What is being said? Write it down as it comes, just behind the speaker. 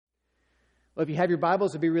Well, if you have your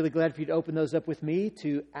Bibles, I'd be really glad for you to open those up with me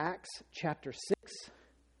to Acts chapter 6.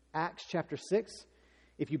 Acts chapter 6.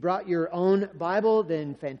 If you brought your own Bible,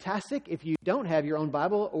 then fantastic. If you don't have your own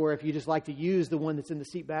Bible, or if you just like to use the one that's in the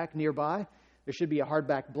seat back nearby, there should be a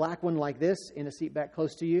hardback black one like this in a seat back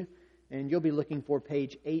close to you. And you'll be looking for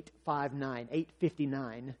page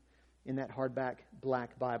 859 in that hardback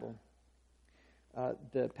black Bible.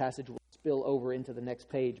 The passage will spill over into the next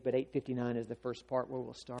page, but 859 is the first part where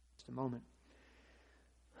we'll start in just a moment.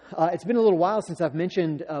 It's been a little while since I've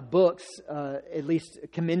mentioned books, at least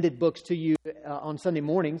commended books to you on Sunday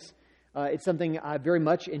mornings. It's something I very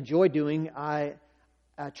much enjoy doing.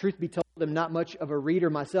 Truth be told, I'm not much of a reader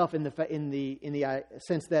myself in the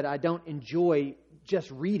sense that I don't enjoy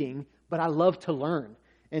just reading, but I love to learn,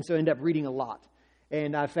 and so I end up reading a lot.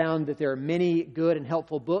 And I found that there are many good and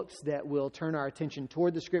helpful books that will turn our attention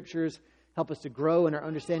toward the Scriptures, help us to grow in our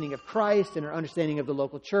understanding of Christ and our understanding of the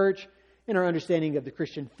local church, in our understanding of the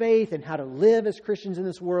Christian faith and how to live as Christians in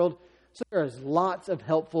this world. So there's lots of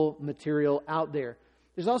helpful material out there.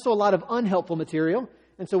 There's also a lot of unhelpful material.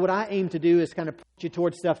 And so what I aim to do is kind of point you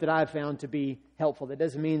towards stuff that I've found to be helpful. That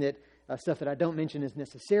doesn't mean that stuff that I don't mention is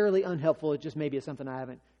necessarily unhelpful. It just maybe is something I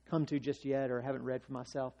haven't come to just yet or haven't read for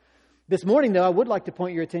myself. This morning, though, I would like to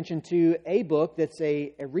point your attention to a book that's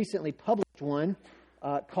a recently published one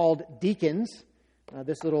called Deacons.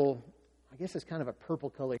 This little... I guess it's kind of a purple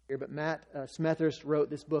color here, but Matt Smethurst wrote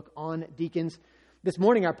this book on deacons. This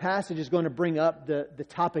morning, our passage is going to bring up the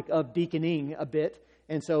topic of deaconing a bit,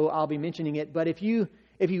 and so I'll be mentioning it. But if you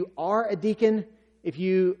are a deacon, if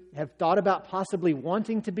you have thought about possibly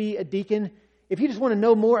wanting to be a deacon, if you just want to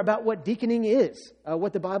know more about what deaconing is,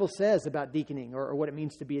 what the Bible says about deaconing, or what it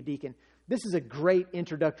means to be a deacon, this is a great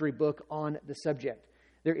introductory book on the subject.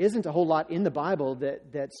 There isn't a whole lot in the Bible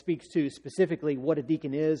that speaks to specifically what a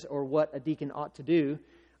deacon is or what a deacon ought to do.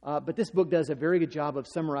 But this book does a very good job of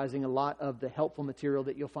summarizing a lot of the helpful material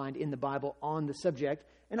that you'll find in the Bible on the subject,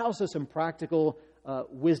 and also some practical,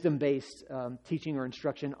 wisdom-based teaching or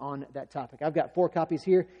instruction on that topic. I've got 4 copies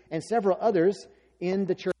here and several others in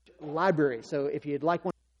the church library. So if you'd like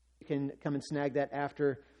one, you can come and snag that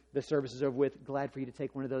after the service is over with. Glad for you to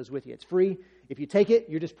take one of those with you. It's free. If you take it,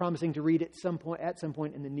 you're just promising to read it at some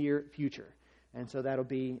point in the near future. And so that'll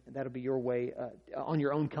be your way on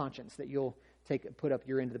your own conscience that you'll put up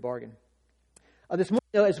your end of the bargain. This morning,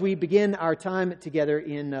 though, as we begin our time together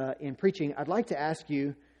in preaching, I'd like to ask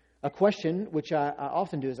you a question, which I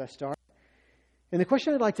often do as I start. And the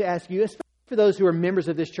question I'd like to ask you, especially for those who are members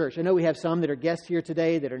of this church. I know we have some that are guests here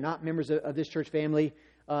today that are not members of this church family.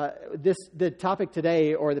 The topic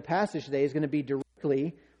today, or the passage today, is going to be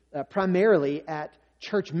directly, primarily at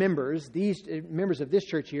church members, these members of this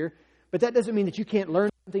church here. But that doesn't mean that you can't learn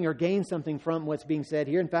something or gain something from what's being said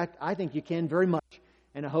here. In fact, I think you can very much,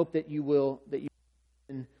 and I hope that you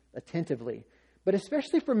listen attentively. But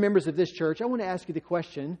especially for members of this church, I want to ask you the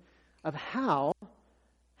question of how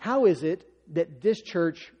is it that this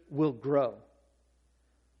church will grow?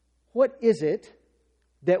 What is it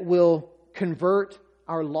that will convert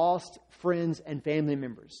our lost friends and family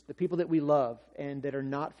members, the people that we love and that are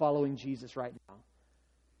not following Jesus right now?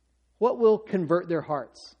 What will convert their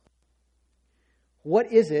hearts?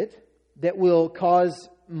 What is it that will cause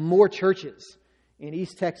more churches in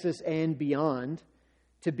East Texas and beyond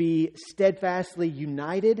to be steadfastly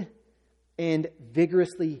united and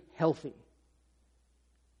vigorously healthy?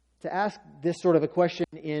 To ask this sort of a question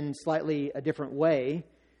in slightly a different way,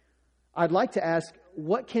 I'd like to ask,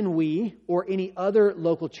 what can we or any other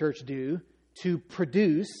local church do to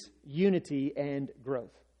produce unity and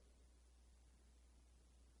growth?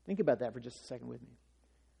 Think about that for just a second with me.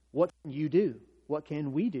 What can you do? What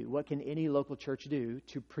can we do? What can any local church do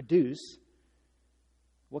to produce?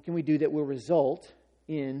 What can we do that will result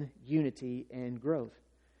in unity and growth?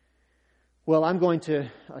 Well, I'm going to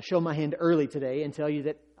show my hand early today and tell you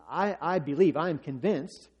that I believe, I am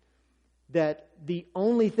convinced that the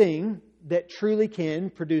only thing that truly can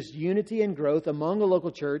produce unity and growth among a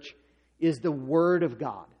local church is the Word of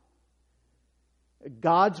God.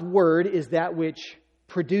 God's Word is that which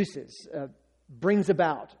produces, brings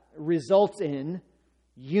about, results in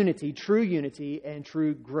unity, and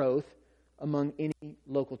true growth among any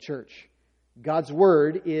local church. God's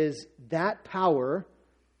Word is that power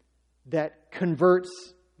that converts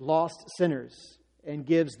lost sinners and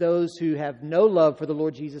gives those who have no love for the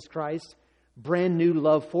Lord Jesus Christ brand new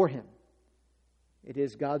love for Him. It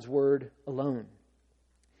is God's Word alone.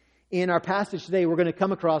 In our passage today, we're going to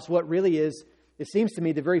come across what really is, it seems to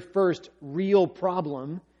me, the very first real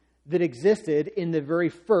problem that existed in the very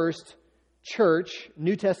first church,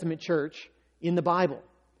 New Testament church, in the Bible.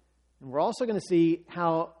 And we're also going to see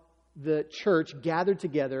how the church gathered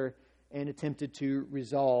together and attempted to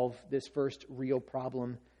resolve this first real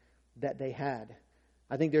problem that they had.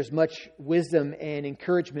 I think there's much wisdom and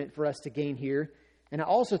encouragement for us to gain here. And I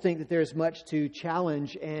also think that there's much to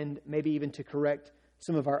challenge and maybe even to correct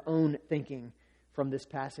some of our own thinking from this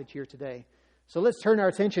passage here today. So let's turn our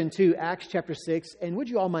attention to Acts chapter 6. And would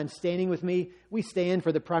you all mind standing with me? We stand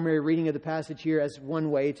for the primary reading of the passage here as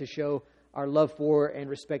one way to show our love for and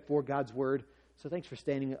respect for God's Word. So thanks for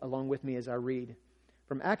standing along with me as I read.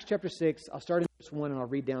 From Acts chapter 6, I'll start in verse 1 and I'll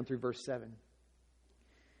read down through verse 7.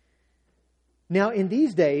 Now in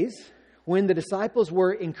these days, when the disciples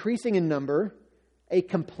were increasing in number, a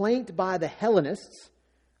complaint by the Hellenists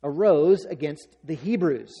arose against the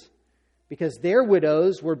Hebrews, because their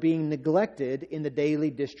widows were being neglected in the daily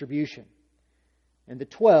distribution. And the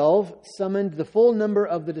 12 summoned the full number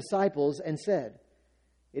of the disciples and said,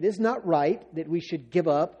 "It is not right that we should give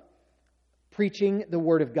up preaching the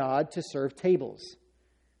word of God to serve tables.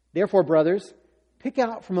 Therefore, brothers, pick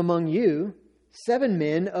out from among you 7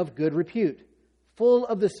 men of good repute, full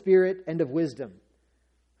of the Spirit and of wisdom,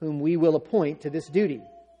 whom we will appoint to this duty.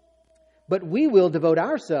 But we will devote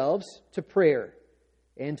ourselves to prayer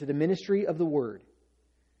and to the ministry of the word."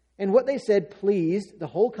 And what they said pleased the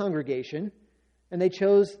whole congregation, and they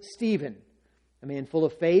chose Stephen, a man full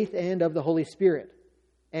of faith and of the Holy Spirit,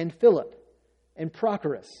 and Philip, and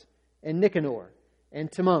Prochorus, and Nicanor,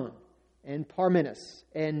 and Timon, and Parmenas,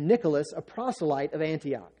 and Nicholas, a proselyte of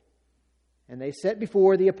Antioch. And they set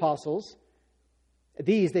before the apostles,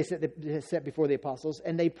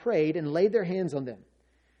 and they prayed and laid their hands on them.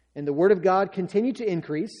 And the word of God continued to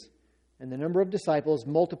increase, and the number of disciples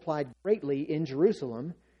multiplied greatly in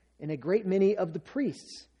Jerusalem, and a great many of the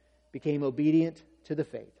priests became obedient to the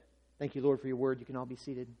faith. Thank you, Lord, for your word. You can all be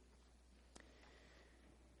seated.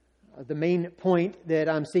 The main point that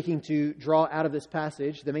I'm seeking to draw out of this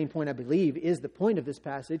passage, the main point I believe is the point of this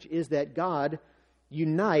passage, is that God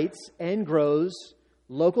unites and grows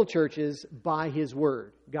local churches by His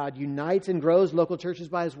Word. God unites and grows local churches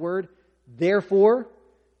by His Word. Therefore,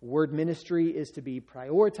 word ministry is to be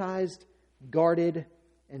prioritized, guarded,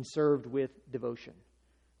 and served with devotion.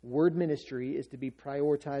 Word ministry is to be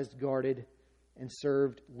prioritized, guarded, and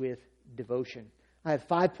served with devotion. I have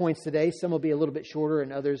 5 points today. Some will be a little bit shorter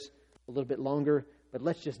and others a little bit longer, but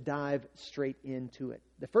let's just dive straight into it.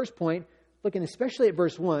 The first point, looking especially at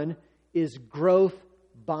verse 1, is growth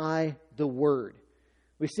by the Word.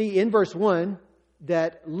 We see in verse 1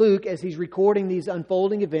 that Luke, as he's recording these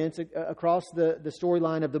unfolding events across the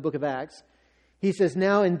storyline of the book of Acts, he says,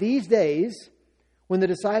 "Now in these days, when the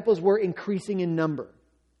disciples were increasing in number."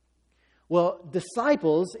 Well,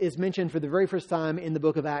 disciples is mentioned for the very first time in the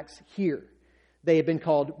book of Acts here. They had been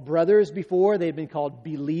called brothers before, they had been called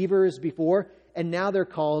believers before, and now they're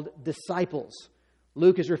called disciples.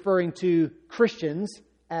 Luke is referring to Christians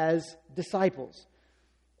as disciples.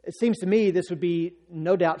 It seems to me this would be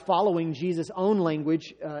no doubt following Jesus' own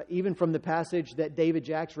language, even from the passage that David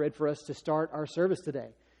Jacks read for us to start our service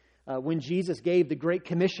today. When Jesus gave the Great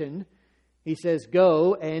Commission, He says,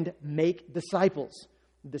 "Go and make disciples."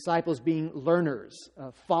 Disciples being learners,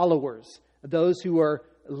 followers, those who are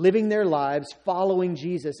living their lives following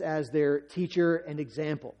Jesus as their teacher and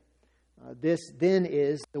example. This then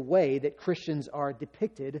is the way that Christians are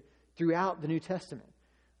depicted throughout the New Testament.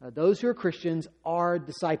 Those who are Christians are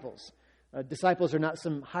disciples. Disciples are not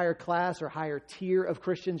some higher class or higher tier of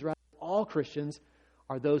Christians. Rather, all Christians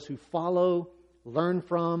are those who follow, learn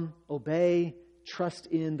from, obey, trust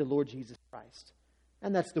in the Lord Jesus Christ.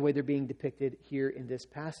 And that's the way they're being depicted here in this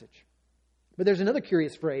passage. But there's another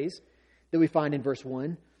curious phrase that we find in verse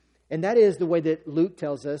 1, and that is the way that Luke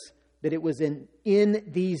tells us that it was in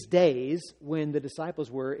these days when the disciples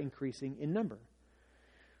were increasing in number.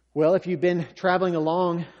 Well, if you've been traveling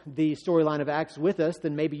along the storyline of Acts with us,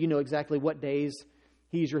 then maybe you know exactly what days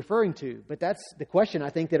he's referring to. But that's the question I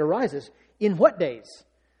think that arises. In what days?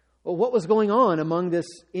 Well, what was going on among this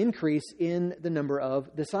increase in the number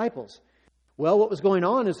of disciples? Well, what was going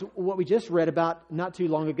on is what we just read about not too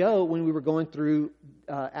long ago when we were going through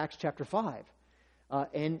Acts chapter 5,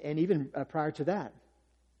 and even prior to that,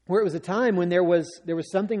 where it was a time when there was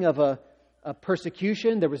something of a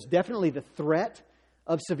persecution. There was definitely the threat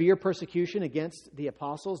of severe persecution against the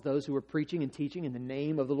apostles, those who were preaching and teaching in the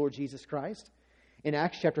name of the Lord Jesus Christ. In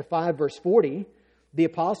Acts chapter 5, verse 40, the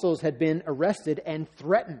apostles had been arrested and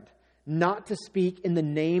threatened not to speak in the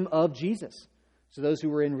name of Jesus. So those who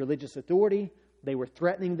were in religious authority, they were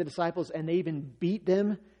threatening the disciples, and they even beat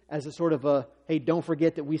them as a sort of a, hey, don't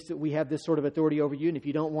forget that we have this sort of authority over you, and if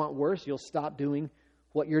you don't want worse, you'll stop doing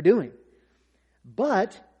what you're doing.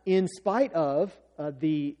 But in spite of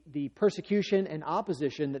the persecution and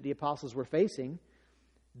opposition that the apostles were facing,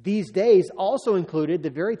 these days also included the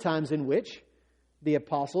very times in which the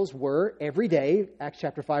apostles were every day, Acts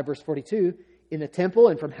chapter 5, verse 42, in the temple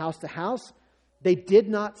and from house to house. They did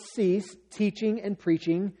not cease teaching and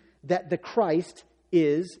preaching that the Christ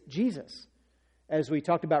is Jesus. As we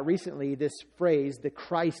talked about recently, this phrase, the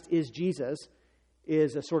Christ is Jesus,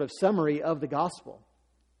 is a sort of summary of the gospel.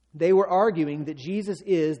 They were arguing that Jesus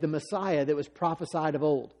is the Messiah that was prophesied of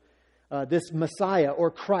old. This Messiah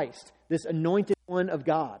or Christ, this anointed one of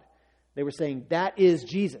God. They were saying that is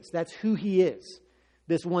Jesus. That's who He is.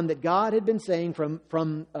 This one that God had been saying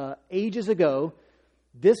from ages ago.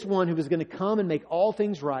 This one who was going to come and make all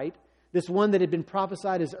things right. This one that had been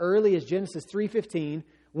prophesied as early as Genesis 3:15,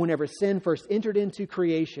 whenever sin first entered into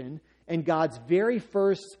creation. And God's very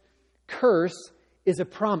first curse is a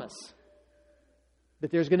promise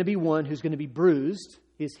that there's going to be one who's going to be bruised.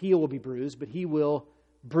 His heel will be bruised, but He will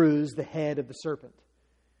bruise the head of the serpent.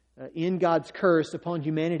 In God's curse upon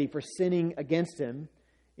humanity for sinning against Him,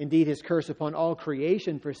 indeed His curse upon all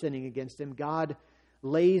creation for sinning against Him, God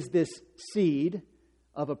lays this seed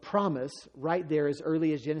of a promise right there as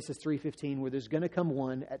early as Genesis 3:15, where there's going to come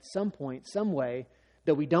one at some point, some way,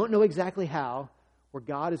 that we don't know exactly how, where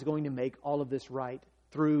God is going to make all of this right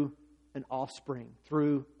through an offspring,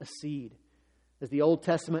 through a seed. As the Old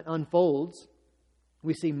Testament unfolds,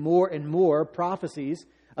 we see more and more prophecies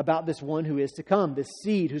about this one who is to come, this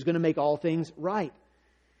seed who's going to make all things right.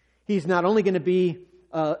 He's not only going to be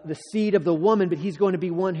the seed of the woman, but He's going to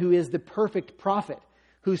be one who is the perfect prophet,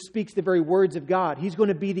 who speaks the very words of God. He's going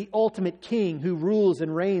to be the ultimate king who rules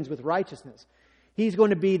and reigns with righteousness. He's going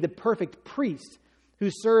to be the perfect priest who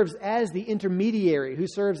serves as the intermediary, who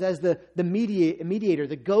serves as the mediator,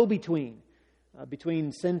 the go-between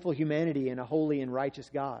between sinful humanity and a holy and righteous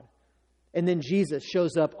God. And then Jesus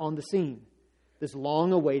shows up on the scene, this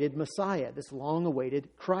long-awaited Messiah, this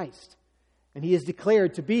long-awaited Christ. And He is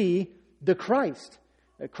declared to be the Christ.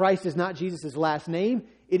 Christ is not Jesus' last name.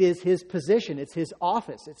 It is His position. It's His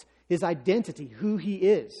office. It's His identity, who He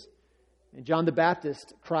is. And John the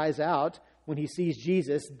Baptist cries out when he sees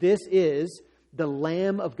Jesus, "This is the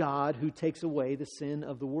Lamb of God who takes away the sin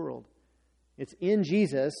of the world." It's in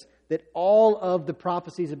Jesus that all of the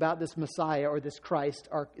prophecies about this Messiah or this Christ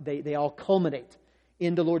they all culminate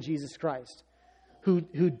in the Lord Jesus Christ,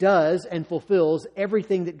 who does and fulfills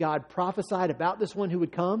everything that God prophesied about this one who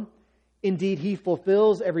would come. Indeed, He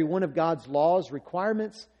fulfills every one of God's laws,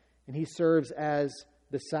 requirements, and He serves as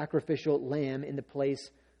the sacrificial lamb in the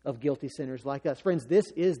place of guilty sinners like us. Friends,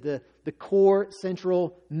 this is the core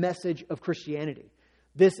central message of Christianity.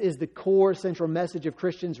 This is the core central message of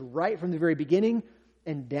Christians right from the very beginning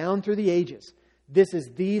and down through the ages. This is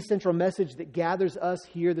the central message that gathers us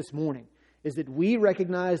here this morning, is that we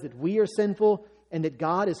recognize that we are sinful and that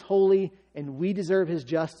God is holy and we deserve His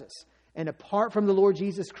justice. And apart from the Lord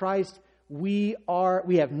Jesus Christ, we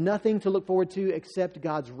have nothing to look forward to except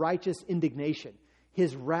God's righteous indignation,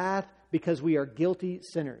 His wrath, because we are guilty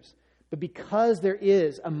sinners. But because there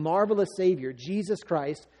is a marvelous Savior, Jesus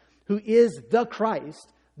Christ, who is the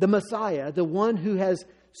Christ, the Messiah, the one who has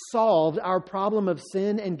solved our problem of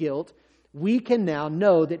sin and guilt, we can now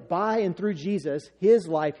know that by and through Jesus, His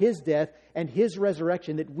life, His death, and His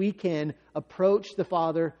resurrection, that we can approach the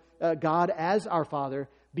Father, God as our Father,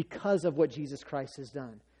 because of what Jesus Christ has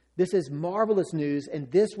done. This is marvelous news, and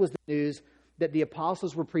this was the news that the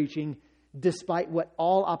apostles were preaching despite what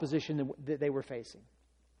all opposition that they were facing.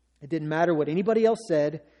 It didn't matter what anybody else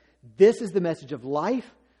said. This is the message of life.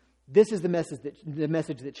 This is the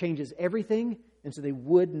message that changes everything, and so they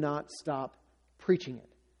would not stop preaching it.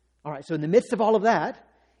 All right, so in the midst of all of that,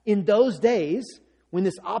 in those days when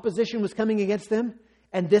this opposition was coming against them,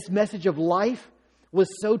 and this message of life was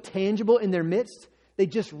so tangible in their midst, they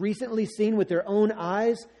just recently seen with their own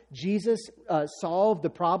eyes Jesus solve the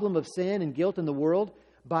problem of sin and guilt in the world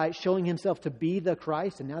by showing Himself to be the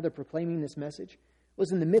Christ, and now they're proclaiming this message. It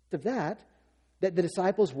was in the midst of that the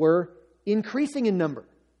disciples were increasing in number.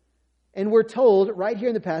 And we're told right here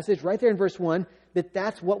in the passage, right there in verse 1, that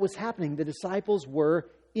that's what was happening. The disciples were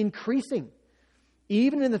increasing.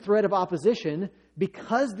 Even in the threat of opposition,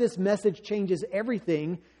 because this message changes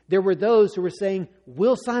everything, there were those who were saying,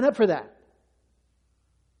 "We'll sign up for that."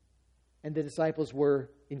 And the disciples were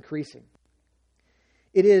increasing.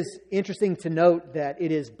 It is interesting to note that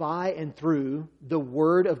it is by and through the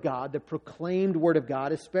Word of God, the proclaimed Word of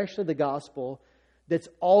God, especially the gospel, that's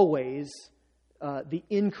always the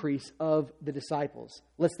increase of the disciples.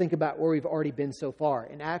 Let's think about where we've already been so far.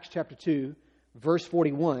 In Acts chapter 2, verse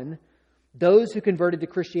 41, those who converted to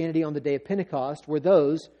Christianity on the day of Pentecost were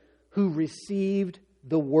those who received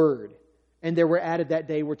the Word. And there were added that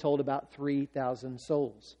day, we're told, about 3,000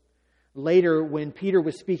 souls. Later, when Peter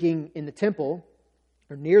was speaking in the temple,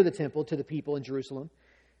 or near the temple to the people in Jerusalem,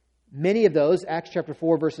 many of those, Acts chapter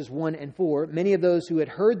 4, verses 1 and 4, many of those who had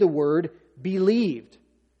heard the Word believed.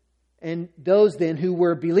 And those then who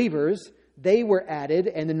were believers, they were added,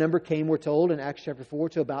 and the number came, we're told, in Acts chapter 4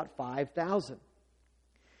 to about 5,000.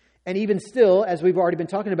 And even still, as we've already been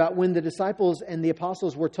talking about, when the disciples and the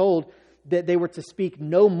apostles were told that they were to speak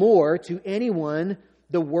no more to anyone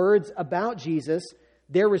the words about Jesus,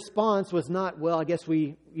 their response was not, well, I guess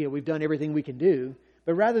we've done everything we can do.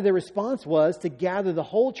 But rather their response was to gather the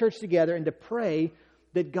whole church together and to pray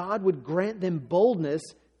that God would grant them boldness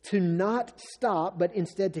to not stop, but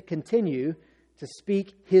instead to continue to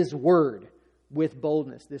speak His word with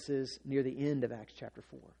boldness. This is near the end of Acts chapter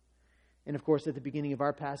 4. And of course, at the beginning of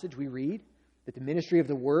our passage, we read that the ministry of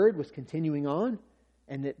the word was continuing on,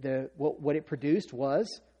 and that what it produced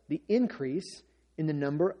was the increase in the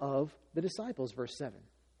number of the disciples, verse 7.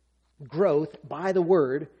 Growth by the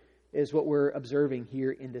word is what we're observing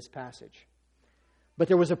here in this passage. But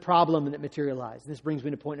there was a problem that materialized. This brings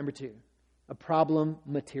me to point number 2. A problem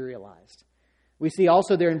materialized. We see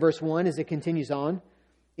also there in verse 1 as it continues on,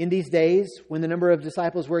 in these days when the number of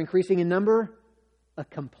disciples were increasing in number, a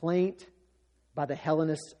complaint by the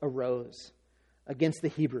Hellenists arose against the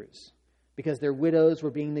Hebrews because their widows were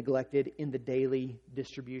being neglected in the daily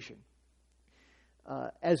distribution.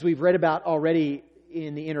 As we've read about already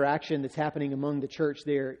in the interaction that's happening among the church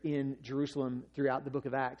there in Jerusalem throughout the book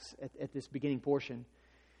of Acts at this beginning portion,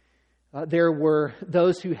 there were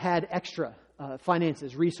those who had extra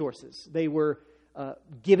finances, resources. They were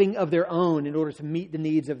giving of their own in order to meet the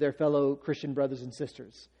needs of their fellow Christian brothers and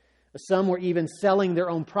sisters. Some were even selling their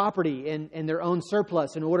own property and their own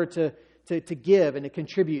surplus in order to give and to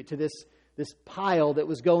contribute to this pile that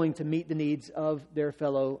was going to meet the needs of their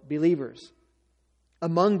fellow believers.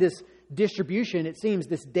 Among this distribution, it seems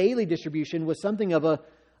this daily distribution was something of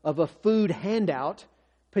a food handout,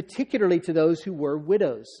 particularly to those who were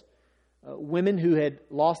widows. Women who had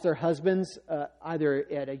lost their husbands either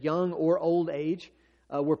at a young or old age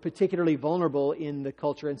were particularly vulnerable in the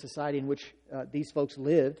culture and society in which these folks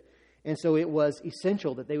lived. And so it was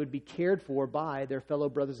essential that they would be cared for by their fellow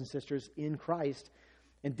brothers and sisters in Christ.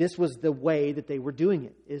 And this was the way that they were doing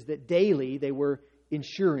it, is that daily they were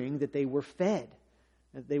ensuring that they were fed,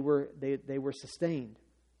 that they were sustained.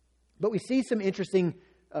 But we see some interesting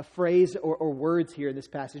phrase or words here in this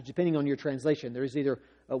passage, depending on your translation. There is either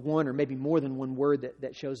one or maybe more than one word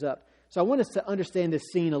that shows up. So I want us to understand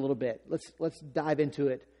this scene a little bit. Let's dive into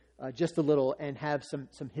it just a little and have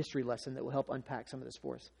some history lesson that will help unpack some of this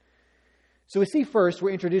for us. So we see first,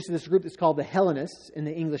 we're introduced to this group that's called the Hellenists in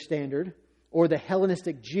the English Standard, or the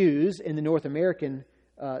Hellenistic Jews in the North American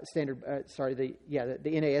Standard, the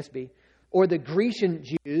NASB, or the Grecian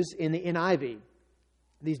Jews in the NIV.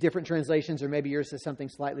 These different translations, or maybe yours says something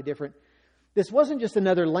slightly different. This wasn't just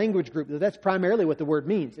another language group. That's primarily what the word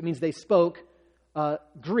means. It means they spoke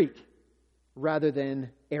Greek rather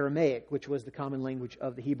than Aramaic, which was the common language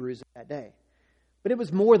of the Hebrews of that day. But it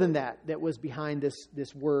was more than that was behind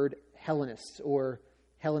this word Hellenists or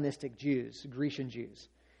Hellenistic Jews, Grecian Jews.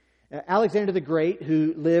 Alexander the Great,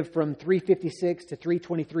 who lived from 356 to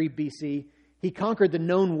 323 BC, he conquered the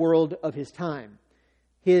known world of his time.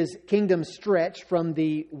 His kingdom stretched from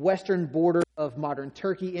the western border of modern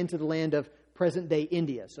Turkey into the land of present-day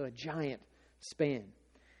India, so a giant span.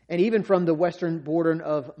 And even from the western border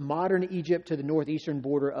of modern Egypt to the northeastern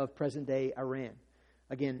border of present-day Iran.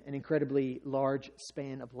 Again, an incredibly large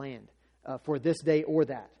span of land for this day or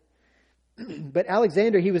that. But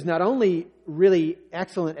Alexander, he was not only really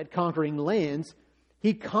excellent at conquering lands,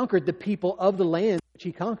 he conquered the people of the lands which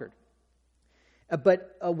he conquered.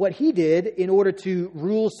 But what he did in order to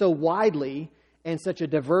rule so widely and such a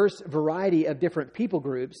diverse variety of different people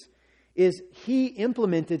groups is he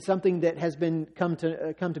implemented something that has been come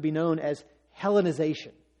to be known as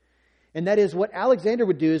Hellenization. And that is what Alexander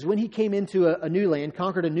would do is when he came into a new land,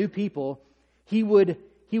 conquered a new people, he would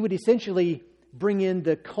essentially bring in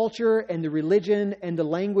the culture and the religion and the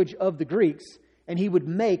language of the Greeks, and he would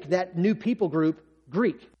make that new people group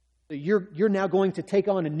Greek. So you're now going to take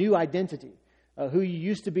on a new identity. Who you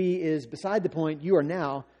used to be is beside the point. You are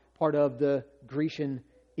now part of the Grecian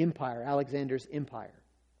Empire, Alexander's empire.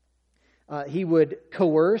 He would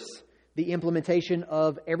coerce the implementation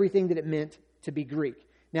of everything that it meant to be Greek.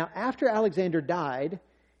 Now, after Alexander died,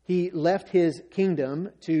 he left his kingdom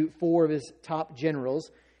to 4 of his top generals,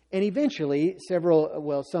 and eventually,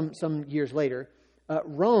 some years later,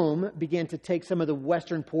 Rome began to take some of the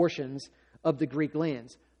western portions of the Greek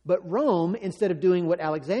lands. But Rome, instead of doing what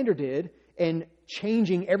Alexander did and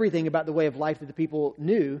changing everything about the way of life that the people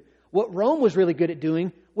knew. What Rome was really good at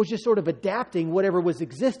doing was just sort of adapting whatever was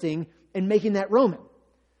existing and making that Roman.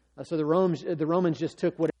 So the Romans just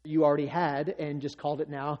took whatever you already had and just called it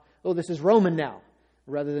now, oh, this is Roman now,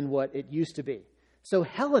 rather than what it used to be. So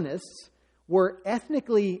Hellenists were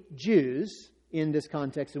ethnically Jews in this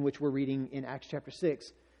context in which we're reading in Acts chapter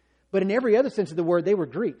 6. But in every other sense of the word, they were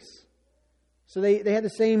Greeks. So they had the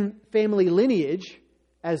same family lineage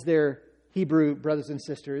as their Hebrew brothers and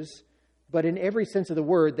sisters, but in every sense of the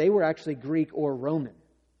word, they were actually Greek or Roman.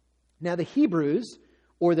 Now the Hebrews,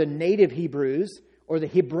 or the native Hebrews, or the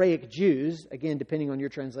Hebraic Jews, again, depending on your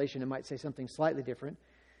translation, it might say something slightly different.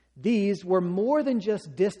 These were more than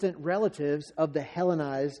just distant relatives of the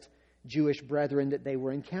Hellenized Jewish brethren that they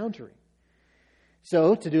were encountering.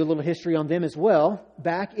 So, to do a little history on them as well,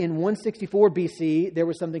 back in 164 BC, there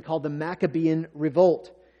was something called the Maccabean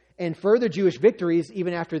Revolt. And further Jewish victories,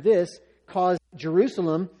 even after this, caused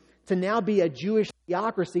Jerusalem to now be a Jewish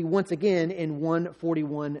theocracy once again in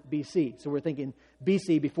 141 BC. So we're thinking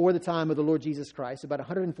BC, before the time of the Lord Jesus Christ, about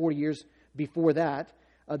 140 years before that,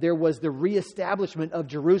 there was the reestablishment of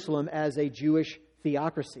Jerusalem as a Jewish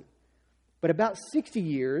theocracy. But about 60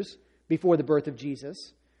 years before the birth of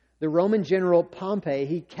Jesus, the Roman general Pompey,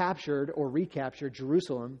 he captured or recaptured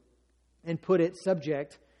Jerusalem and put it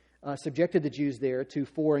subjected the Jews there to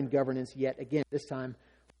foreign governance yet again. This time,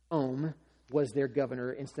 Rome was their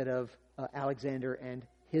governor instead of Alexander and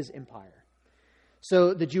his empire.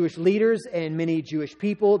 So the Jewish leaders and many Jewish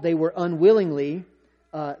people, they unwillingly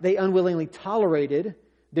tolerated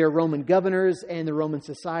their Roman governors and the Roman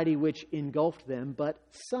society which engulfed them. But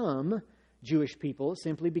some Jewish people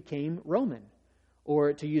simply became Roman.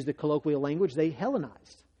 Or to use the colloquial language, they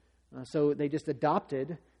Hellenized. So they just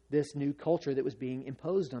adopted this new culture that was being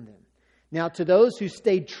imposed on them. Now, to those who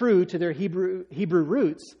stayed true to their Hebrew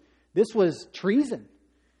roots, this was treason.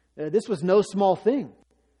 This was no small thing.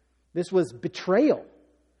 This was betrayal.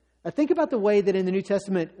 Think about the way that in the New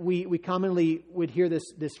Testament we commonly would hear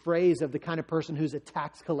this phrase of the kind of person who's a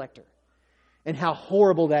tax collector and how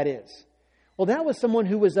horrible that is. Well, that was someone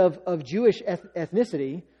who was of Jewish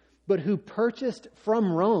ethnicity, but who purchased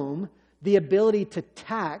from Rome the ability to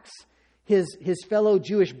tax his fellow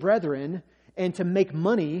Jewish brethren and to make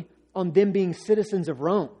money on them being citizens of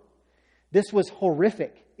Rome. This was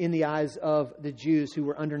horrific in the eyes of the Jews who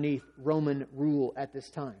were underneath Roman rule at this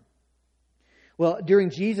time. Well, during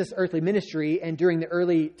Jesus' earthly ministry and during the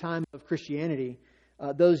early time of Christianity,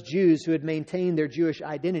 those Jews who had maintained their Jewish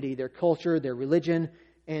identity, their culture, their religion,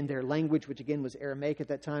 and their language, which again was Aramaic at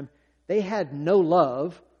that time, they had no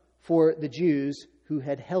love for the Jews who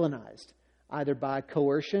had Hellenized, either by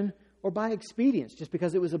coercion or by expedience, just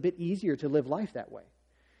because it was a bit easier to live life that way.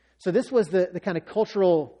 So this was the kind of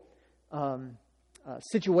cultural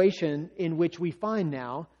situation in which we find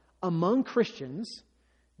now among Christians.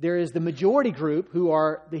 There is the majority group who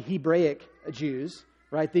are the Hebraic Jews,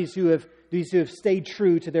 right? These who have stayed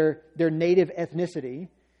true to their native ethnicity.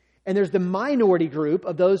 And there's the minority group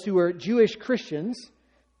of those who are Jewish Christians.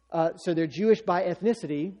 So they're Jewish by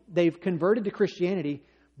ethnicity. They've converted to Christianity,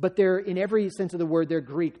 but they're, in every sense of the word, they're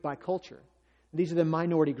Greek by culture. These are the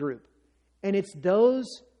minority group. And it's those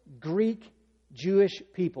Greek Jewish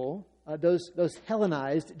people, those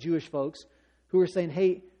Hellenized Jewish folks, who are saying,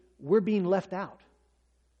 hey, we're being left out.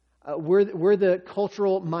 We're the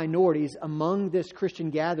cultural minorities among this Christian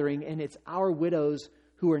gathering, and it's our widows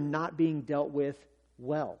who are not being dealt with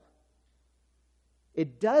well.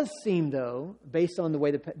 It does seem, though, based on the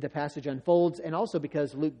way the passage unfolds, and also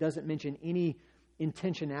because Luke doesn't mention any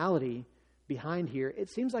intentionality behind here, it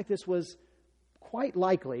seems like this was quite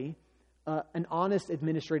likely an honest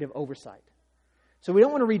administrative oversight. So we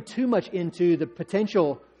don't want to read too much into the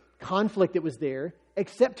potential conflict that was there,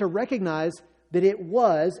 except to recognize that it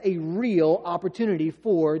was a real opportunity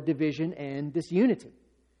for division and disunity.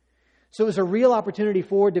 So it was a real opportunity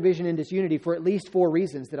for division and disunity for at least 4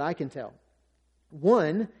 reasons that I can tell.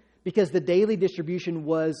 One, because the daily distribution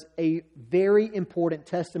was a very important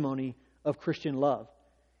testimony of Christian love.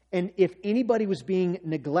 And if anybody was being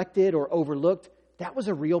neglected or overlooked, that was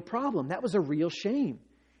a real problem. That was a real shame.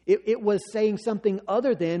 It was saying something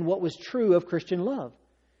other than what was true of Christian love.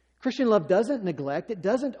 Christian love doesn't neglect. It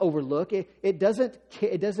doesn't overlook. It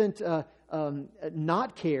doesn't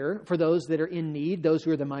not care for those that are in need, those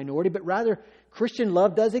who are the minority. But rather, Christian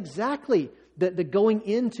love does exactly the going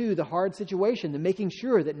into the hard situation, the making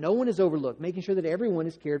sure that no one is overlooked, making sure that everyone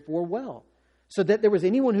is cared for well. So that there was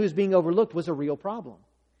anyone who was being overlooked was a real problem.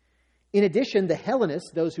 In addition, the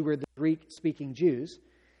Hellenists, those who were the Greek-speaking Jews,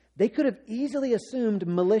 they could have easily assumed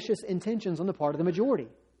malicious intentions on the part of the majority.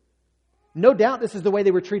 No doubt this is the way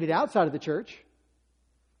they were treated outside of the church.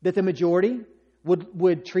 that the majority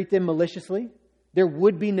would treat them maliciously. There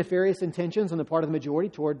would be nefarious intentions on the part of the majority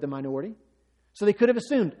toward the minority. So they could have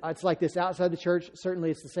assumed, it's like this outside the church.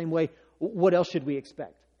 Certainly it's the same way. What else should we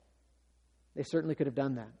expect? They certainly could have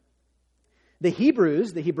done that. The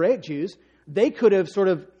Hebrews, the Hebraic Jews, they could have sort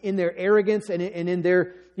of, in their arrogance and in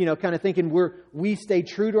their, kind of thinking we stay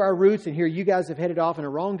true to our roots and here you guys have headed off in a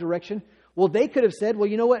wrong direction. Well, they could have said, well,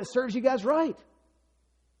 you know what? It serves you guys right.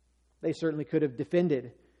 They certainly could have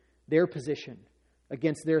defended their position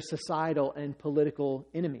against their societal and political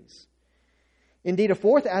enemies. Indeed, a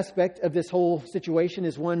fourth aspect of this whole situation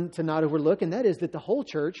is one to not overlook, and that is that the whole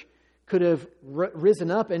church could have risen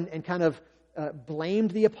up and kind of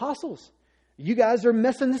blamed the apostles. You guys are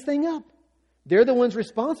messing this thing up. They're the ones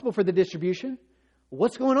responsible for the distribution.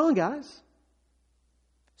 What's going on, guys?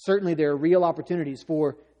 Certainly there are real opportunities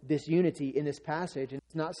for disunity in this passage, and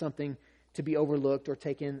it's not something to be overlooked or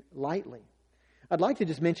taken lightly. I'd like to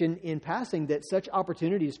just mention in passing that such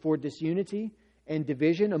opportunities for disunity and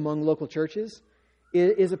division among local churches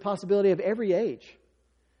is a possibility of every age.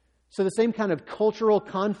 So the same kind of cultural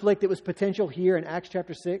conflict that was potential here in Acts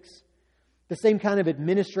chapter 6, the same kind of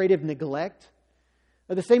administrative neglect,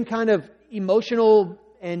 or the same kind of emotional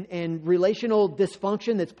and relational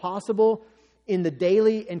dysfunction that's possible in the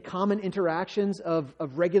daily and common interactions of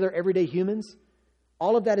regular everyday humans,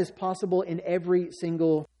 all of that is possible in every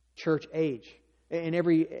single church age, in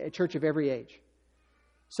every church of every age.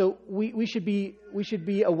 So we should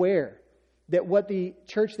be aware that what the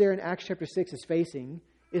church there in Acts chapter 6 is facing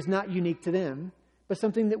is not unique to them, but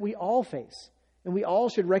something that we all face. And we all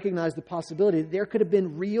should recognize the possibility that there could have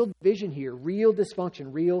been real division here, real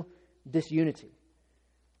dysfunction, real disunity.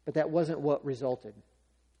 But that wasn't what resulted.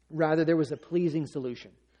 Rather, there was a pleasing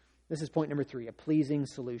solution. This is point number 3, a pleasing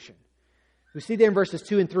solution. We see there in verses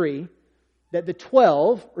 2 and 3 that the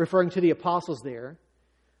 12, referring to the apostles there,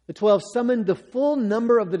 the 12 summoned the full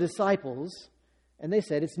number of the disciples, and they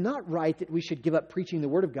said, it's not right that we should give up preaching the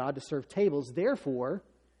word of God to serve tables. Therefore,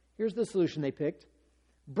 here's the solution they picked.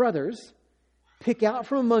 Brothers, pick out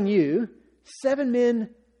from among you 7 men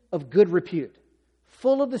of good repute,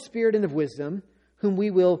 full of the Spirit and of wisdom, whom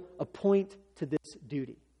we will appoint to this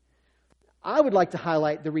duty. I would like to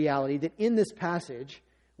highlight the reality that in this passage,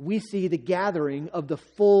 we see the gathering of the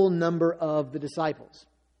full number of the disciples.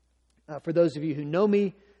 For those of you who know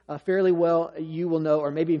me fairly well, you will know,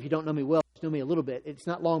 or maybe if you don't know me well, just know me a little bit. It's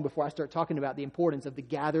not long before I start talking about the importance of the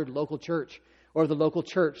gathered local church, or the local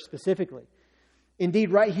church specifically.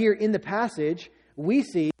 Indeed, right here in the passage, we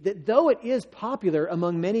see that though it is popular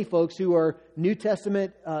among many folks who are New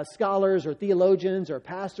Testament scholars or theologians or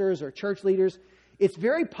pastors or church leaders, it's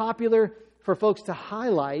very popular for folks to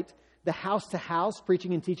highlight the house-to-house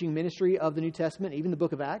preaching and teaching ministry of the New Testament, even the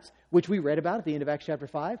book of Acts, which we read about at the end of Acts chapter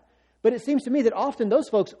 5. But it seems to me that often those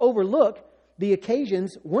folks overlook the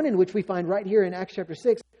occasions, one in which we find right here in Acts chapter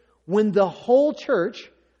 6, when the whole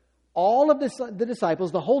church, all of the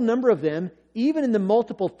disciples, the whole number of them, even in the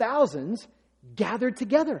multiple thousands, gathered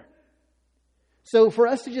together. So for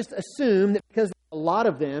us to just assume that because a lot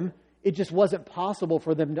of them, it just wasn't possible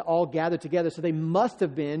for them to all gather together, so they must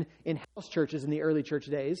have been in house churches in the early church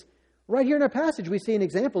days. Right here in our passage, we see an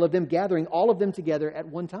example of them gathering all of them together at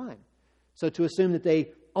one time. So to assume that they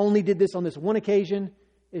only did this on this one occasion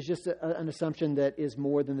is just an assumption that is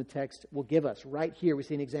more than the text will give us. Right here, we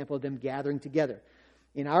see an example of them gathering together.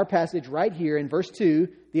 In our passage right here in verse 2,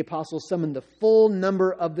 the apostles summoned the full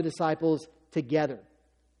number of the disciples together.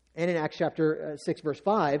 And in Acts chapter 6, verse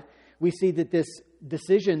 5, we see that this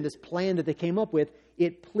decision, this plan that they came up with,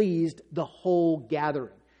 it pleased the whole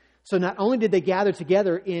gathering. So not only did they gather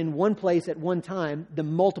together in one place at one time, the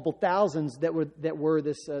multiple thousands that were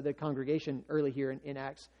the congregation early here in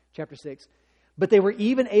Acts chapter 6, but they were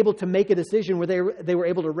even able to make a decision where they were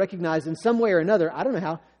able to recognize in some way or another, I don't know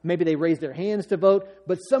how, maybe they raised their hands to vote,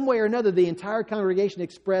 but some way or another the entire congregation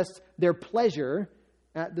expressed their pleasure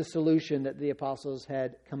at the solution that the apostles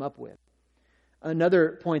had come up with.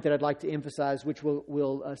 Another point that I'd like to emphasize, which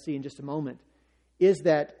we'll see in just a moment, is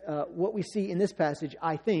that what we see in this passage,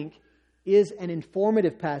 I think, is an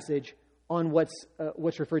informative passage on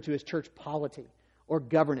what's referred to as church polity or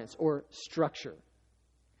governance or structure.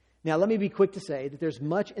 Now, let me be quick to say that there's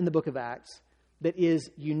much in the book of Acts that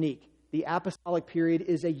is unique. The apostolic period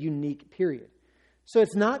is a unique period. So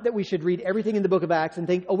it's not that we should read everything in the book of Acts and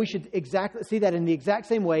think, we should exactly see that in the exact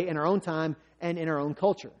same way in our own time and in our own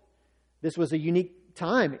culture. This was a unique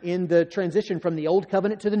time in the transition from the old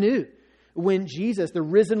covenant to the new, when Jesus, the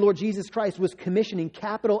risen Lord Jesus Christ, was commissioning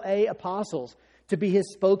capital A apostles to be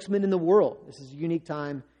his spokesman in the world. This is a unique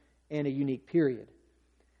time and a unique period.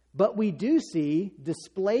 But we do see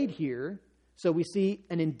displayed here So we see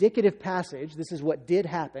an indicative passage. This is what did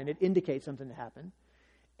happen. It indicates something that happened.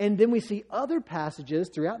 And then we see other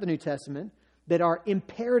passages throughout the New Testament that are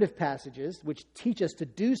imperative passages, which teach us to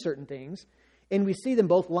do certain things. And we see them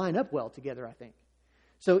both line up well together, I think.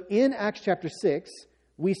 So in Acts chapter 6,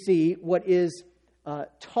 we see what is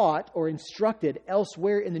taught or instructed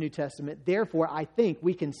elsewhere in the New Testament. Therefore, I think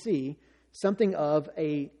we can see something of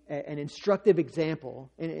an instructive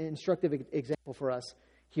example for us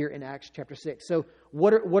here in Acts chapter 6. So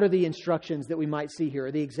what are the instructions that we might see here,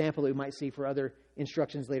 or the example that we might see for other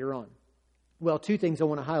instructions later on? Well, two things I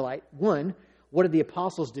want to highlight. One, what did the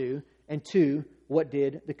apostles do? And two, what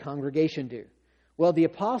did the congregation do? Well, the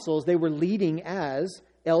apostles, they were leading as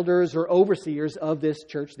elders or overseers of this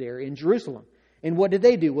church there in Jerusalem. And what did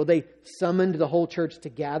they do? Well, they summoned the whole church to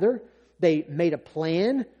gather. They made a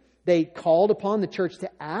plan. They called upon the church to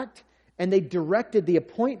act. And they directed the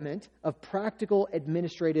appointment of practical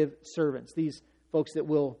administrative servants. These folks that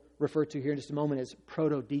we'll refer to here in just a moment as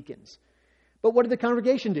proto-deacons. But what did the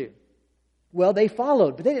congregation do? Well, they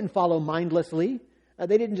followed, but they didn't follow mindlessly.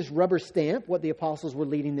 They didn't just rubber stamp what the apostles were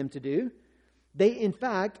leading them to do. They, in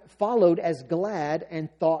fact, followed as glad and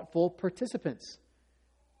thoughtful participants.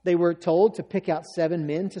 They were told to pick out 7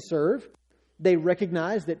 men to serve. They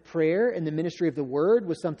recognized that prayer and the ministry of the word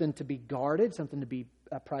was something to be guarded, something to be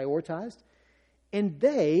prioritized. And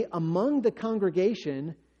they, among the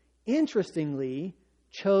congregation, interestingly,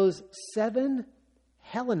 chose 7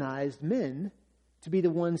 Hellenized men to be the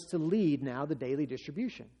ones to lead now the daily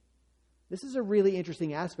distribution. This is a really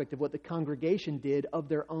interesting aspect of what the congregation did of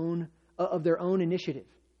their own initiative.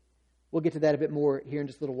 We'll get to that a bit more here in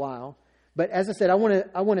just a little while. But as I said, I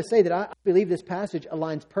want to say that I believe this passage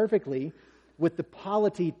aligns perfectly with the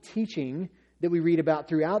polity teaching that we read about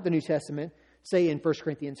throughout the New Testament, say in 1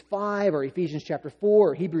 Corinthians 5 or Ephesians chapter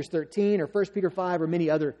 4 or Hebrews 13 or 1 Peter 5 or many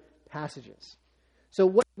other passages. So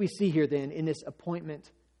what do we see here then in this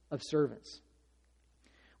appointment of servants?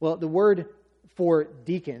 Well, the word for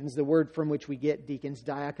deacons, the word from which we get deacons,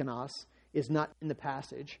 diakonos, is not in the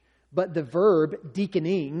passage. But the verb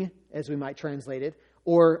deaconing, as we might translate it,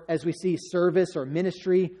 or as we see service or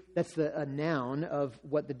ministry, that's a noun of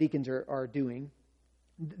what the deacons are doing.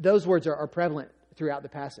 Those words are prevalent throughout the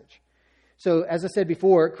passage. So as I said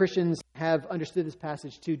before, Christians have understood this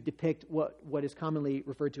passage to depict what is commonly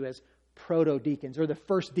referred to as proto-deacons, or the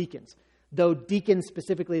first deacons. Though deacons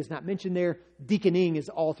specifically is not mentioned there, deaconing is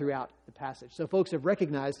all throughout the passage. So folks have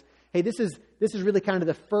recognized, hey, this is really kind of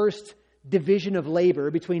the first division of labor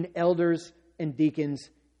between elders and deacons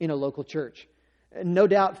in a local church. No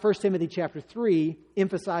doubt 1 Timothy chapter 3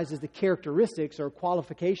 emphasizes the characteristics or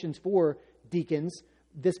qualifications for deacons.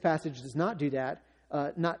 This passage does not do that,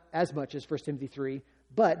 not as much as 1 Timothy 3,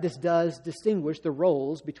 but this does distinguish the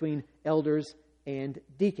roles between elders and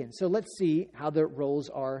deacons. So let's see how the roles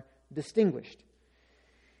are distinguished.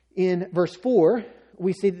 In verse 4,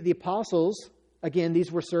 we see that the apostles, again,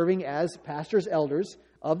 these were serving as pastors, elders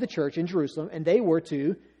of the church in Jerusalem, and they were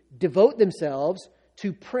to devote themselves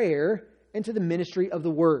to prayer and to the ministry of the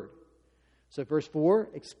word. So verse 4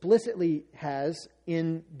 explicitly has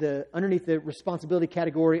underneath the responsibility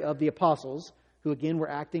category of the apostles, who again were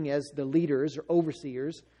acting as the leaders or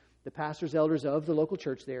overseers, the pastors, elders of the local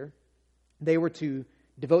church there, they were to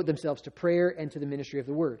devote themselves to prayer and to the ministry of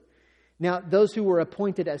the word. Now, those who were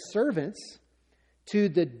appointed as servants to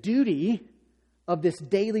the duty of this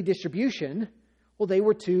daily distribution, well, they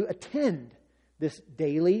were to attend this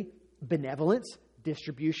daily benevolence,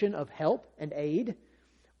 distribution of help and aid,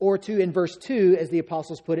 or to, in verse 2, as the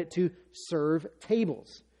apostles put it, to serve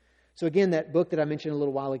tables. So again, that book that I mentioned a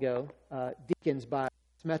little while ago, Deacons by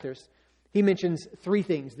Smethurst, he mentions 3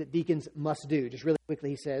 things that deacons must do. Just really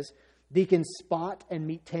quickly, he says, deacons spot and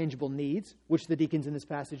meet tangible needs, which the deacons in this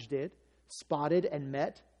passage did. Spotted and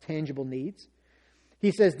met tangible needs.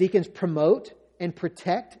 He says deacons promote and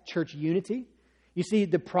protect church unity. You see,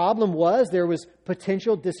 the problem was there was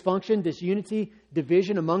potential dysfunction, disunity,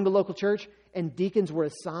 division among the local church, and deacons were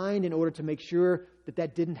assigned in order to make sure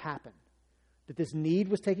that didn't happen, that this need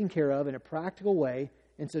was taken care of in a practical way,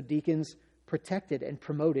 and so deacons protected and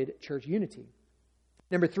promoted church unity.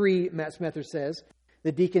 Number 3, Matt Smether says,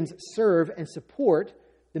 the deacons serve and support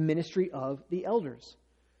the ministry of the elders.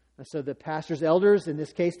 So the pastors, elders, in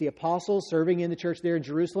this case the apostles serving in the church there in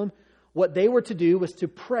Jerusalem, what they were to do was to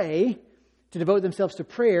pray, to devote themselves to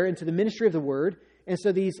prayer and to the ministry of the word. And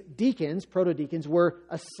so these deacons, proto-deacons, were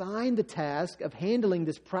assigned the task of handling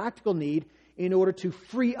this practical need in order to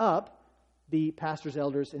free up the pastors,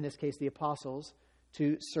 elders, in this case the apostles,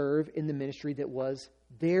 to serve in the ministry that was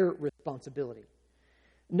their responsibility.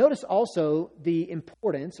 Notice also the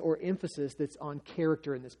importance or emphasis that's on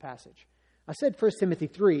character in this passage. I said 1 Timothy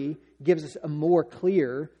 3 gives us a more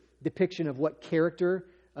clear depiction of what character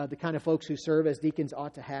the kind of folks who serve as deacons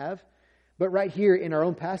ought to have. But right here in our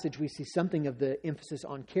own passage, we see something of the emphasis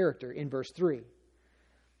on character in verse 3.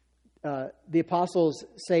 The apostles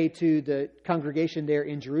say to the congregation there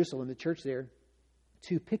in Jerusalem, the church there,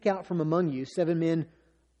 to pick out from among you 7 men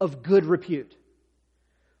of good repute,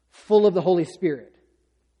 full of the Holy Spirit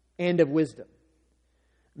and of wisdom.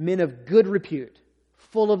 Men of good repute,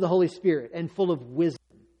 full of the Holy Spirit and full of wisdom.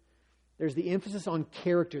 There's the emphasis on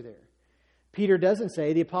character there. Peter doesn't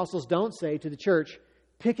say, the apostles don't say to the church,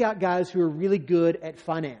 pick out guys who are really good at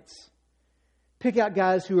finance. Pick out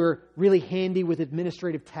guys who are really handy with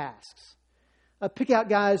administrative tasks. Pick out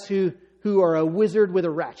guys who are a wizard with a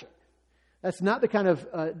ratchet. That's not the kind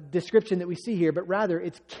of description that we see here, but rather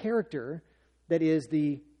it's character that is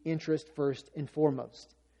the interest first and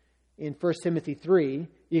foremost. In 1 Timothy 3,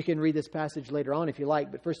 you can read this passage later on if you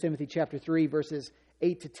like, but 1 Timothy chapter 3, verses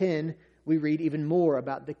 8 to 10, we read even more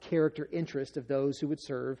about the character interest of those who would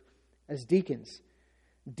serve as deacons.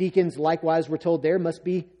 Deacons, likewise, we're told there, must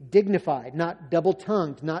be dignified, not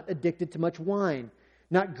double-tongued, not addicted to much wine,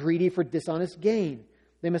 not greedy for dishonest gain.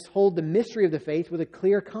 They must hold the mystery of the faith with a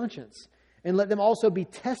clear conscience, and let them also be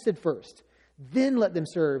tested first. Then let them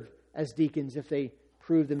serve as deacons if they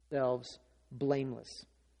prove themselves blameless.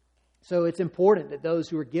 So it's important that those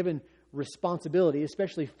who are given responsibility,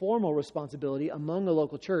 especially formal responsibility among the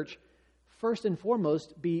local church, first and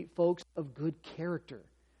foremost be folks of good character.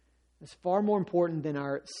 It's far more important than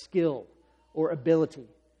our skill or ability.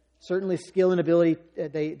 Certainly skill and ability,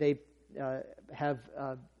 they have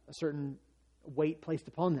a certain weight placed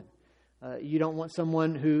upon them. You don't want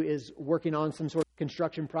someone who is working on some sort of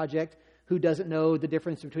construction project who doesn't know the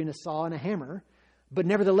difference between a saw and a hammer. But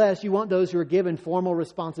nevertheless, you want those who are given formal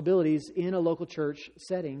responsibilities in a local church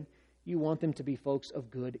setting, you want them to be folks of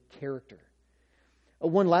good character.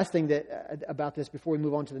 One last thing about this before we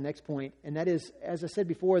move on to the next point, and that is, as I said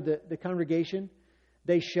before, the congregation,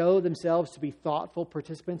 they show themselves to be thoughtful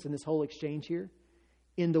participants in this whole exchange here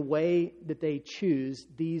in the way that they choose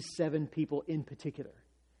these 7 people in particular.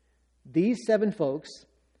 These 7 folks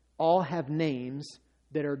all have names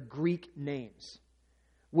that are Greek names,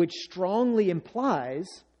 which strongly implies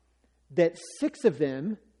that 6 of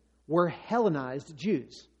them were Hellenized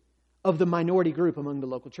Jews of the minority group among the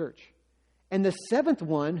local church. And the 7th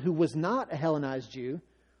one, who was not a Hellenized Jew,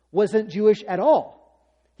 wasn't Jewish at all.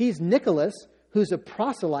 He's Nicholas, who's a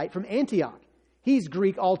proselyte from Antioch. He's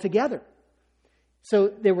Greek altogether. So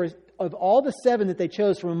there were, of all the 7 that they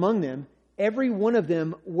chose from among them, every one of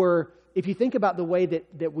them were, if you think about the way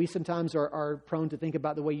that we sometimes are prone to think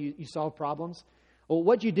about the way you solve problems, well,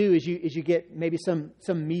 what you do is you get maybe some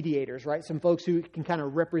mediators, right? Some folks who can kind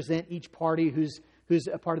of represent each party who's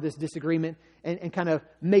a part of this disagreement and kind of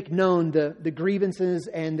make known the grievances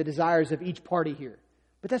and the desires of each party here.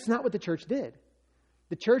 But that's not what the church did.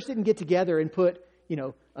 The church didn't get together and put,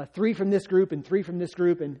 3 from this group and 3 from this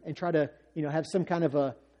group and try to, have some kind of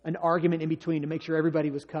an argument in between to make sure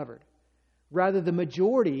everybody was covered. Rather, the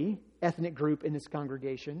majority ethnic group in this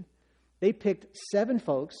congregation, they picked 7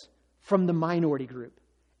 folks from the minority group,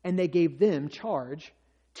 and they gave them charge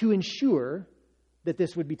to ensure that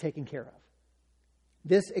this would be taken care of.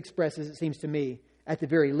 This expresses, it seems to me, at the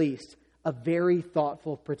very least, a very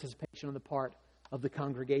thoughtful participation on the part of the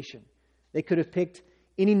congregation. They could have picked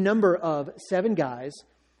any number of 7 guys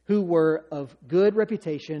who were of good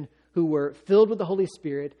reputation, who were filled with the Holy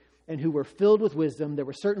Spirit, and who were filled with wisdom. There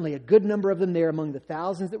were certainly a good number of them there among the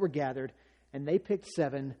thousands that were gathered, and they picked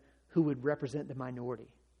 7 who would represent the minority.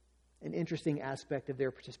 An interesting aspect of their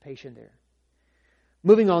participation there.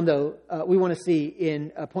 Moving on, though, we want to see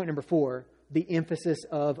in point number 4, the emphasis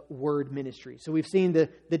of word ministry. So we've seen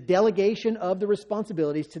the delegation of the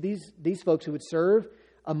responsibilities to these folks who would serve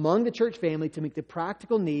among the church family to meet the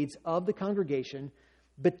practical needs of the congregation.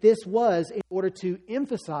 But this was in order to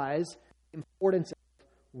emphasize the importance of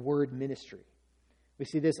word ministry. We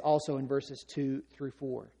see this also in verses 2 through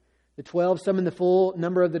 4. The 12 summoned the full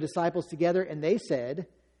number of the disciples together, and they said,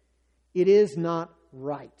 "It is not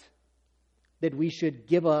right that we should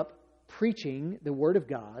give up preaching the word of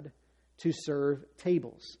God to serve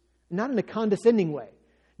tables." Not in a condescending way.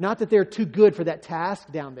 Not that they're too good for that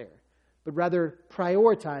task down there, but rather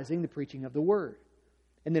prioritizing the preaching of the word.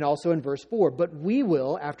 And then also in verse 4, but we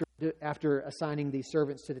will, after assigning these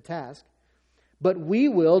servants to the task, but we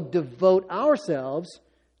will devote ourselves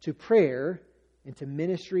to prayer and to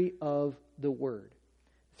ministry of the word.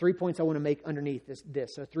 3 points I want to make underneath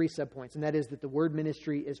this. So 3 subpoints. And that is that the word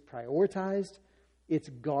ministry is prioritized, it's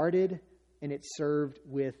guarded, and it's served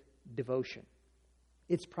with devotion.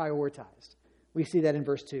 It's prioritized. We see that in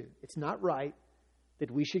verse 2. It's not right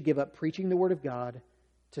that we should give up preaching the Word of God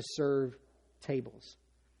to serve tables.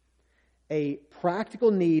 A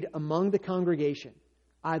practical need among the congregation,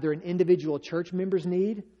 either an individual church member's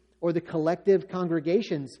need or the collective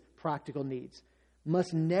congregation's practical needs,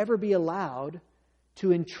 must never be allowed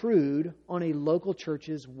to intrude on a local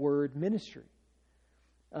church's word ministry.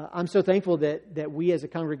 I'm so thankful that we as a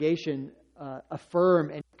congregation affirm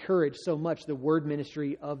and encourage so much the word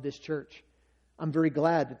ministry of this church. I'm very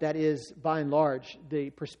glad that is, by and large, the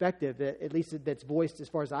perspective, that at least that's voiced as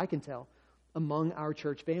far as I can tell, among our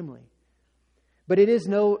church family. But it is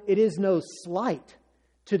no slight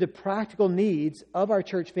to the practical needs of our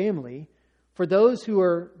church family for those who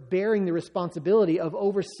are bearing the responsibility of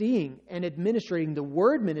overseeing and administrating the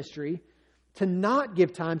word ministry to not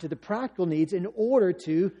give time to the practical needs in order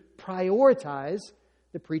to prioritize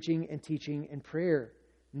the preaching and teaching and prayer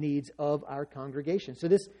needs of our congregation. So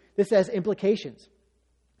this has implications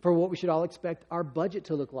for what we should all expect our budget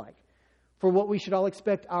to look like, for what we should all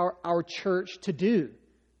expect our church to do,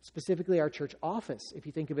 specifically our church office, if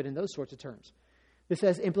you think of it in those sorts of terms. This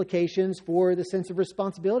has implications for the sense of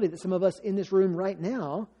responsibility that some of us in this room right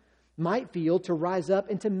now might feel to rise up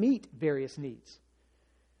and to meet various needs.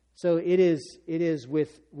 So it is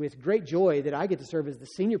with great joy that I get to serve as the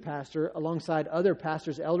senior pastor alongside other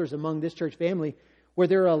pastors, elders among this church family, where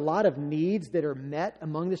there are a lot of needs that are met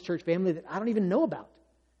among this church family that I don't even know about.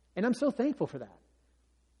 And I'm so thankful for that,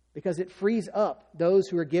 because it frees up those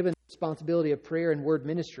who are given the responsibility of prayer and word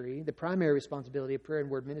ministry, the primary responsibility of prayer and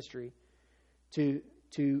word ministry, to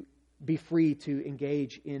be free to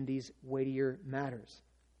engage in these weightier matters.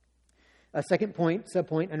 A second point,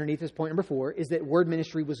 subpoint underneath this point number 4, is that word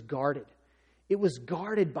ministry was guarded. It was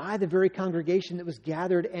guarded by the very congregation that was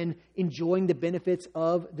gathered and enjoying the benefits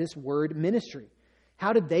of this word ministry.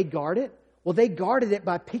 How did they guard it? Well, they guarded it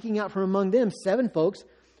by picking out from among them 7 folks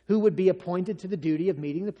who would be appointed to the duty of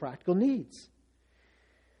meeting the practical needs.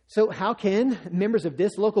 So how can members of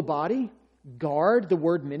this local body guard the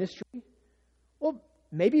word ministry? Well,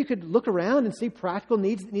 maybe you could look around and see practical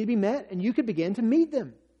needs that need to be met, and you could begin to meet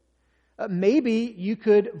them. Maybe you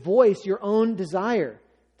could voice your own desire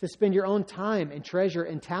to spend your own time and treasure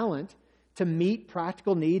and talent to meet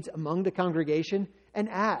practical needs among the congregation, and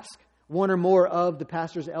ask one or more of the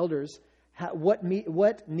pastors' elders what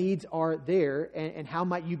needs are there, and how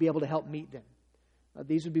might you be able to help meet them.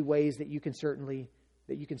 These would be ways that you can certainly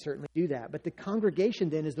do that. But the congregation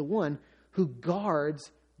then is the one who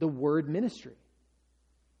guards the word ministry.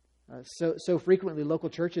 So frequently, local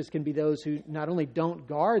churches can be those who not only don't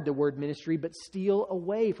guard the word ministry, but steal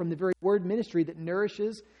away from the very word ministry that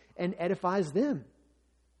nourishes and edifies them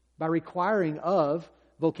by requiring of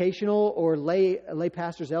vocational or lay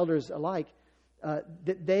pastors, elders alike,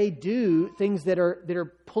 that they do things that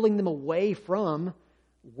are pulling them away from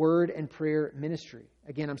word and prayer ministry.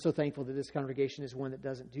 Again, I'm so thankful that this congregation is one that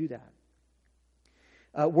doesn't do that.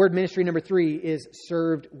 Word ministry number 3 is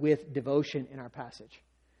served with devotion in our passage.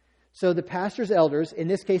 So the pastors, elders, in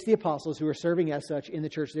this case the apostles, who are serving as such in the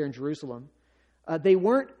church there in Jerusalem, they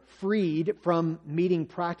weren't freed from meeting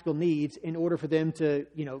practical needs in order for them to,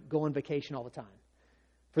 go on vacation all the time,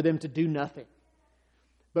 for them to do nothing.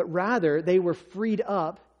 But rather, they were freed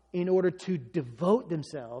up in order to devote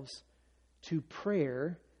themselves to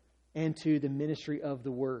prayer and to the ministry of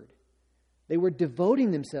the word. They were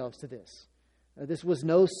devoting themselves to this. This was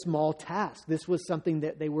no small task. This was something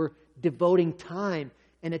that they were devoting time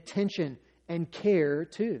and attention and care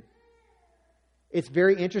to. It's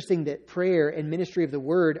very interesting that prayer and ministry of the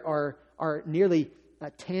word are nearly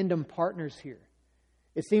tandem partners here.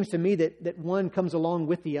 It seems to me that one comes along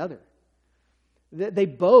with the other. They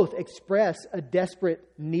both express a desperate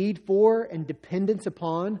need for and dependence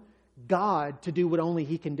upon God to do what only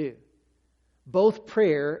He can do. Both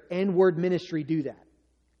prayer and word ministry do that.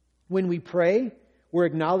 When we pray, we're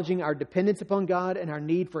acknowledging our dependence upon God and our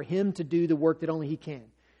need for Him to do the work that only He can.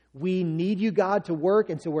 We need you, God, to work,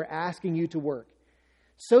 and so we're asking you to work.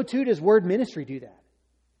 So too does word ministry do that.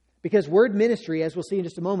 Because word ministry, as we'll see in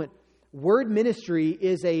just a moment, word ministry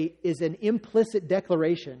is an implicit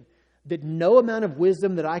declaration that no amount of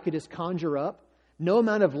wisdom that I could just conjure up, no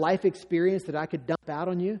amount of life experience that I could dump out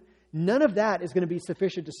on you, none of that is going to be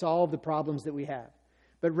sufficient to solve the problems that we have.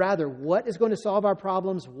 But rather, what is going to solve our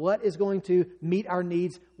problems? What is going to meet our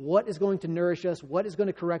needs? What is going to nourish us? What is going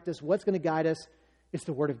to correct us? What's going to guide us? It's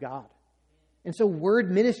the Word of God. And so word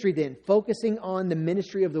ministry then, focusing on the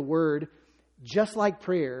ministry of the Word, just like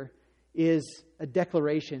prayer, is a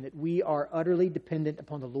declaration that we are utterly dependent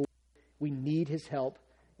upon the Lord. We need His help,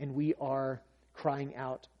 and we are crying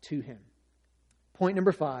out to Him. Point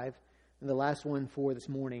number 5, and the last one for this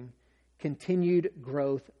morning, continued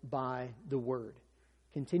growth by the Word.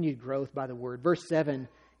 Continued growth by the Word. Verse 7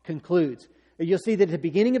 concludes. You'll see that at the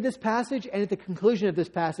beginning of this passage and at the conclusion of this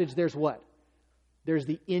passage, there's what? There's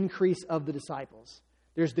the increase of the disciples.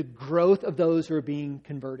 There's the growth of those who are being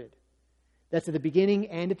converted. That's at the beginning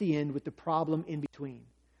and at the end, with the problem in between.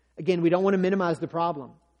 Again, we don't want to minimize the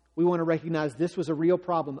problem. We want to recognize this was a real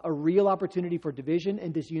problem, a real opportunity for division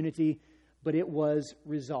and disunity, but it was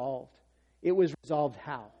resolved. It was resolved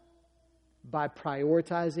how? By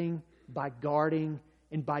prioritizing, by guarding,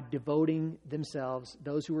 and by devoting themselves,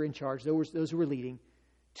 those who were in charge, those who were leading,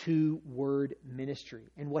 to word ministry.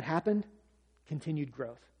 And what happened? Continued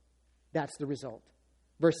growth. That's the result.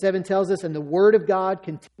 Verse 7 tells us, and the word of God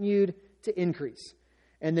continued to increase.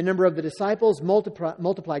 And the number of the disciples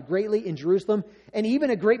multiplied greatly in Jerusalem, and even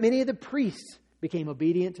a great many of the priests became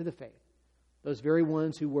obedient to the faith. Those very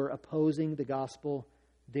ones who were opposing the gospel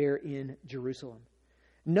there in Jerusalem.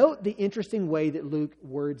 Note the interesting way that Luke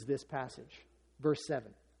words this passage. Verse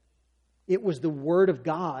 7. It was the word of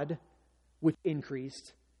God which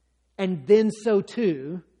increased, and then so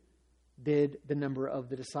too did the number of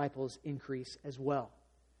the disciples increase as well.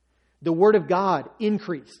 The word of God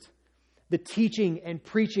increased. The teaching and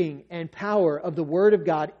preaching and power of the word of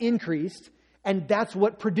God increased, and that's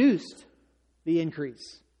what produced the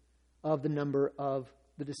increase of the number of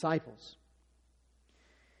the disciples.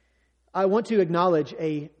 I want to acknowledge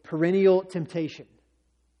a perennial temptation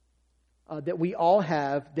that we all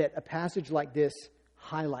have that a passage like this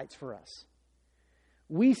highlights for us.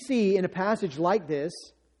 We see in a passage like this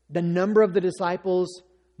the number of the disciples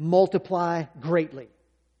multiply greatly.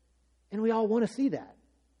 And we all want to see that.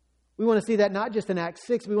 We want to see that not just in Acts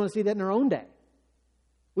 6, we want to see that in our own day.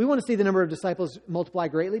 We want to see the number of disciples multiply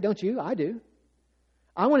greatly, don't you? I do.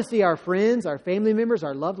 I want to see our friends, our family members,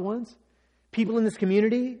 our loved ones, people in this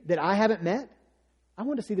community that I haven't met. I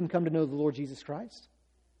want to see them come to know the Lord Jesus Christ.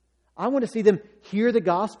 I want to see them hear the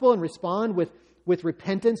gospel and respond with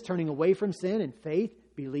repentance, turning away from sin and faith,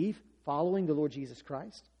 belief, following the Lord Jesus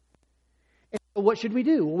Christ. And so what should we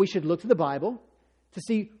do? Well, we should look to the Bible to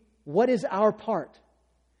see what is our part.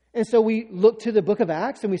 And so we look to the book of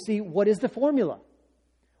Acts and we see, what is the formula?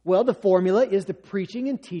 Well, the formula is the preaching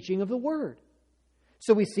and teaching of the Word.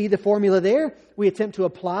 So we see the formula there. We attempt to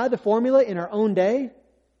apply the formula in our own day.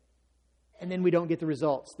 And then we don't get the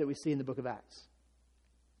results that we see in the book of Acts.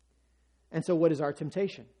 And so what is our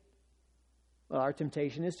temptation? Well, our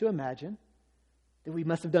temptation is to imagine that we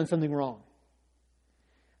must have done something wrong.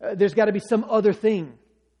 There's got to be some other thing.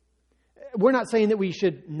 We're not saying that we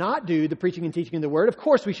should not do the preaching and teaching of the Word. Of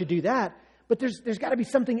course we should do that. But there's got to be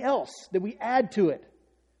something else that we add to it.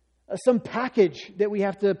 Some package that we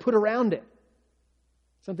have to put around it.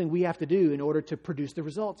 Something we have to do in order to produce the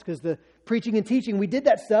results. Because the preaching and teaching, we did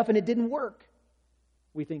that stuff and it didn't work.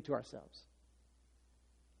 We think to ourselves.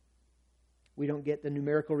 We don't get the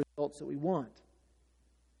numerical results that we want.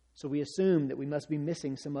 So we assume that we must be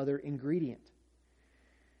missing some other ingredient.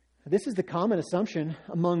 This is the common assumption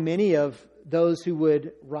among many of those who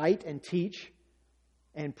would write and teach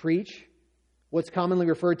and preach what's commonly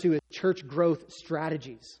referred to as church growth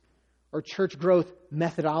strategies or church growth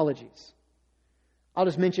methodologies. I'll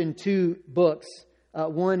just mention two books.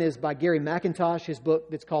 One is by Gary McIntosh, his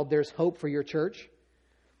book that's called There's Hope for Your Church.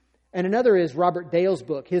 And another is Robert Dale's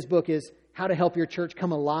book. His book is How to Help Your Church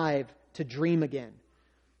Come Alive to Dream Again.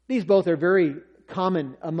 These both are very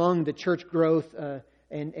common among the church growth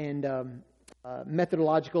and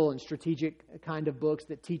methodological and strategic kind of books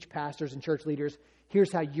that teach pastors and church leaders.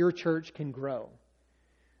 Here's how your church can grow.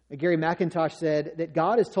 Gary McIntosh said that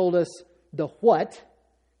God has told us the what,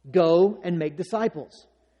 go and make disciples.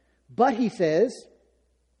 But he says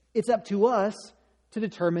it's up to us to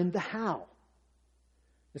determine the how.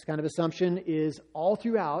 This kind of assumption is all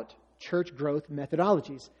throughout church growth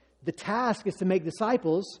methodologies. The task is to make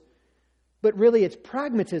disciples, but really it's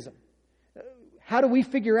pragmatism. How do we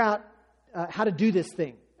figure out how to do this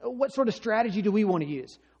thing? What sort of strategy do we want to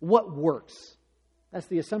use? What works? That's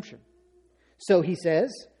the assumption. So he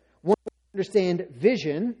says, once we understand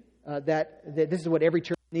vision, that this is what every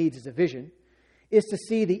church needs is a vision, is to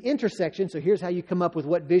see the intersection. So here's how you come up with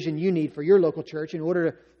what vision you need for your local church in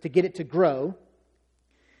order to get it to grow.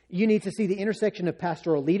 You need to see the intersection of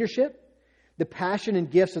pastoral leadership, the passion and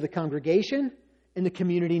gifts of the congregation, and the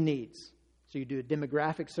community needs. So you do a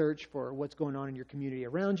demographic search for what's going on in your community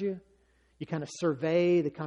around you. You kind of survey the